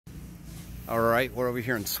Alright, we're over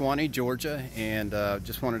here in Swanee, Georgia, and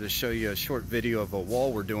just wanted to show you a short video of a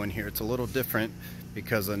wall we're doing here. It's a little different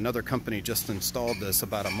because another company just installed this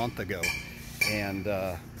about a month ago, and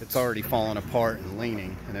it's already fallen apart and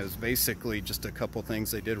leaning, and it was basically just a couple things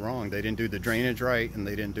they did wrong. They didn't do the drainage right, and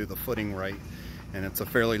they didn't do the footing right, and it's a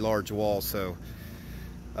fairly large wall. So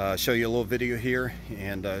show you a little video here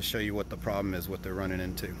and show you what the problem is, what they're running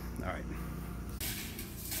into.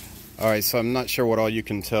 Alright, so I'm not sure what all you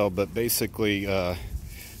can tell, but basically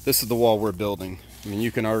this is the wall we're building. I mean, you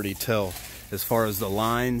can already tell as far as the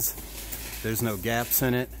lines, there's no gaps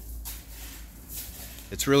in it.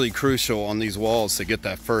 It's really crucial on these walls to get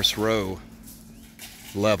that first row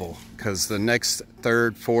level, because the next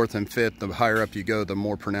third, fourth, and fifth, the higher up you go, the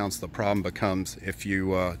more pronounced the problem becomes if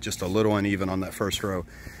you just a little uneven on that first row.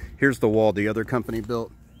 Here's the wall the other company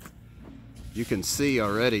built. You can see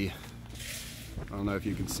already, I don't know if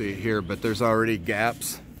you can see it here, but there's already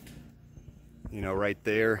gaps, you know, right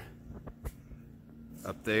there,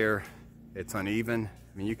 up there. It's uneven. I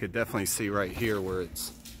mean, you could definitely see right here where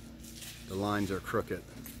the lines are crooked.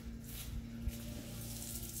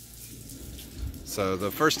 So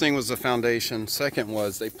the first thing was the foundation. Second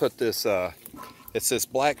was they put this, it's this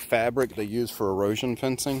black fabric they use for erosion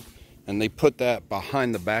fencing, and they put that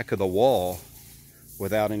behind the back of the wall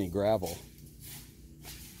without any gravel.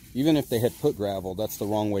 Even if they had put gravel, that's the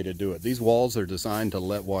wrong way to do it. These walls are designed to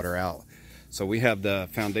let water out. So we have the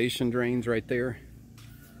foundation drains right there.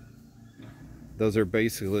 Those are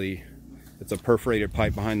basically, it's a perforated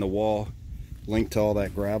pipe behind the wall, linked to all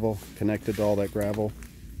that gravel, connected to all that gravel.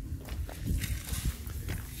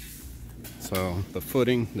 So the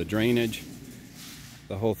footing, the drainage,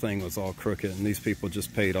 the whole thing was all crooked, and these people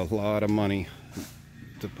just paid a lot of money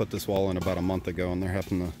to put this wall in about a month ago, and they're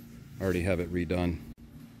having to already have it redone.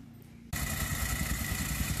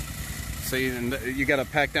 So you got to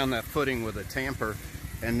pack down that footing with a tamper,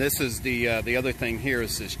 and this is the other thing here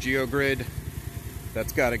is this geogrid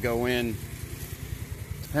that's got to go in.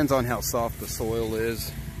 Depends on how soft the soil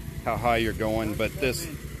is, how high you're going, but this,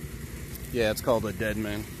 yeah, it's called a dead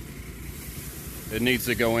man. It needs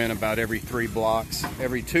to go in about every 3 blocks,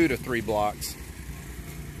 every 2 to 3 blocks.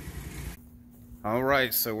 All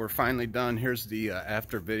right, so we're finally done. Here's the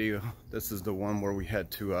after video. This is the one where we had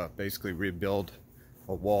to basically rebuild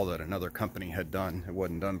a wall that another company had done. It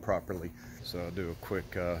wasn't done properly. So I'll do a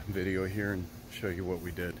quick video here and show you what we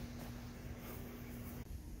did.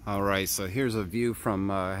 All right, so here's a view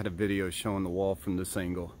from, I had a video showing the wall from this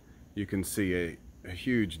angle. You can see a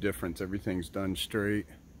huge difference. Everything's done straight,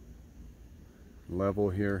 level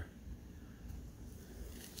here.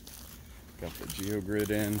 Got the geogrid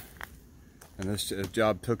in. And this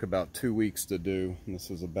job took about 2 weeks to do. And this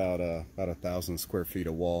is about 1,000 square feet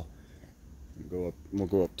of wall. We'll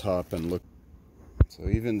go up top and look. So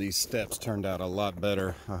even these steps turned out a lot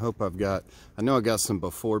better. I hope I know I got some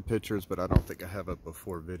before pictures, but I don't think I have a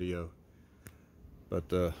before video. But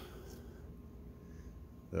the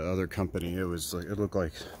other company, it looked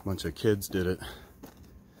like a bunch of kids did it.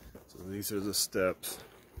 So these are the steps.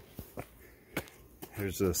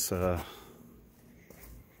 Here's this other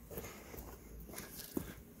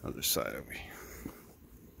side over here.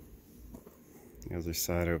 The other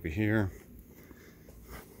side over here.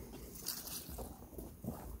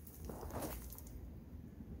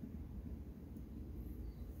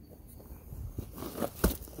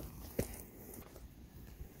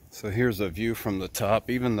 So here's a view from the top.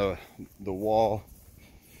 Even the wall,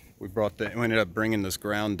 we ended up bringing this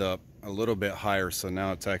ground up a little bit higher, so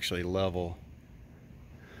now it's actually level.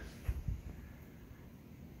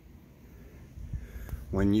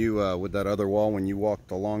 When you, with that other wall, when you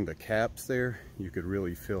walked along the caps there, you could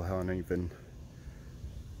really feel how uneven,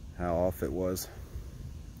 how off it was.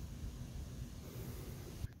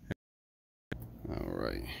 All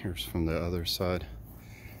right, here's from the other side.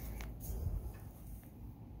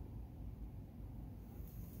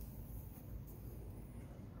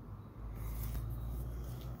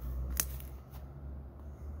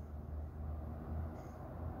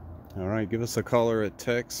 All right, give us a call or a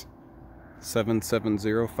text,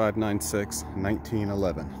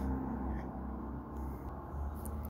 770-596-1911.